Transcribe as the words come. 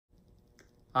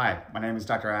Hi, my name is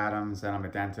Dr. Adams and I'm a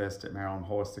dentist at Maryland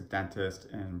Holistic Dentist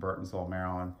in Burtonsville,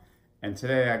 Maryland. And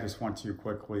today I just want to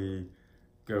quickly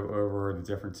go over the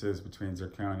differences between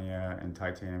zirconia and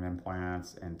titanium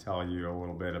implants and tell you a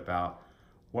little bit about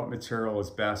what material is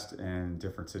best in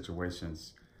different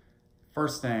situations.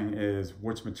 First thing is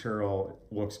which material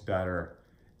looks better.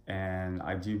 And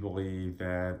I do believe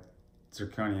that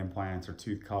zirconia implants are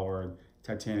tooth colored,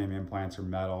 titanium implants are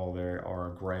metal, they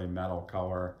are a gray metal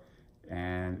color.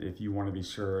 And if you want to be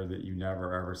sure that you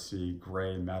never ever see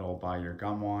gray metal by your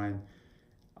gum line,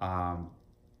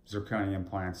 zirconia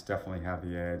implants definitely have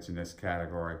the edge in this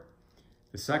category.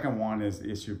 The second one is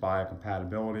the issue of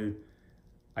biocompatibility.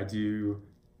 I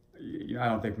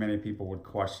don't think many people would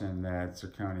question that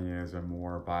zirconia is a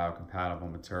more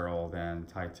biocompatible material than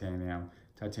titanium.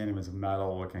 Titanium is a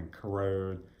metal, it can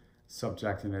corrode,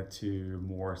 subjecting it to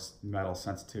more metal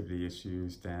sensitivity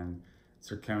issues than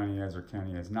zirconia.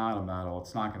 Zirconia is not a metal,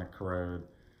 it's not going to corrode,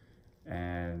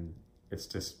 and it's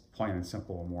just plain and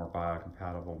simple a more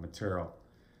biocompatible material.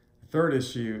 The third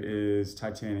issue is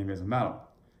titanium is a metal,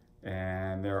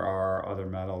 and there are other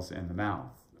metals in the mouth.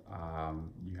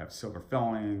 You have silver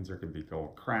fillings, there can be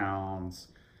gold crowns,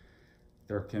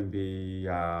 there can be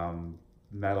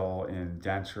metal in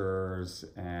dentures,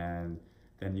 and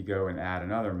then you go and add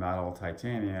another metal,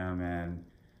 titanium, and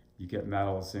you get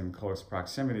metals in close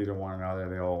proximity to one another,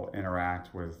 they'll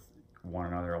interact with one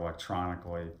another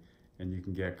electronically, and you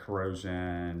can get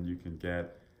corrosion, you can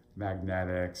get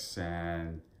magnetics,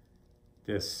 and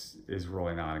this is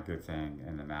really not a good thing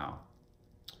in the mouth.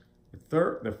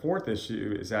 The fourth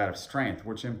issue is that of strength.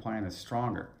 Which implant is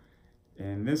stronger?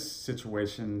 In this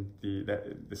situation,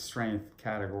 the strength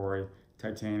category,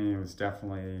 titanium is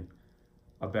definitely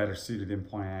a better suited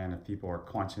implant if people are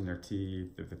clenching their teeth,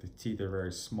 if the teeth are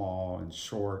very small and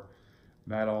short.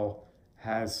 Metal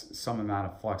has some amount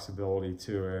of flexibility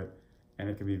to it, and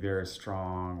it can be very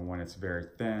strong when it's very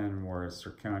thin, whereas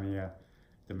zirconia,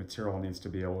 the material needs to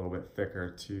be a little bit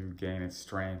thicker to gain its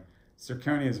strength.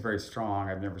 Zirconia is very strong.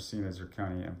 I've never seen a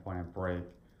zirconia implant break,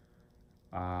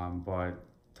 but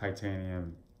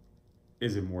titanium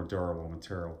is a more durable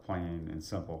material, plain and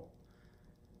simple.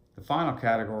 The final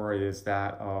category is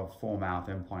that of full mouth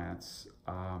implants.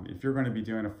 If you're going to be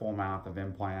doing a full mouth of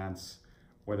implants,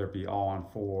 whether it be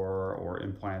all-on-4 or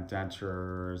implant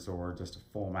dentures or just a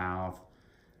full mouth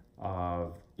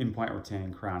of implant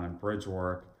retained crown and bridge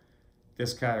work,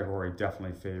 this category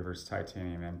definitely favors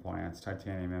titanium implants.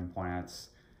 Titanium implants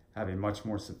have a much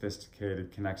more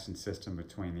sophisticated connection system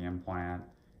between the implant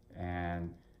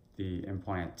and the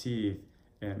implant teeth,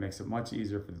 and it makes it much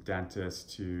easier for the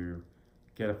dentist to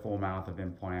get a full mouth of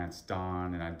implants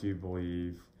done, and I do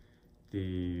believe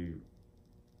the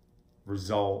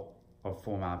result of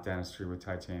full mouth dentistry with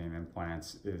titanium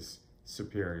implants is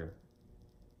superior.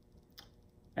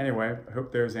 Anyway, I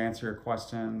hope those answer your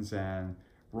questions and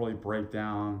really break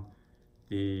down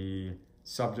the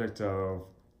subject of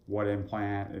what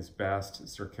implant is best,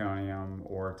 zirconium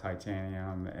or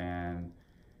titanium, and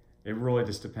it really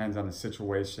just depends on the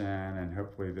situation, and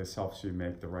hopefully this helps you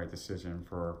make the right decision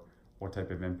for what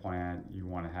type of implant you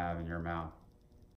want to have in your mouth.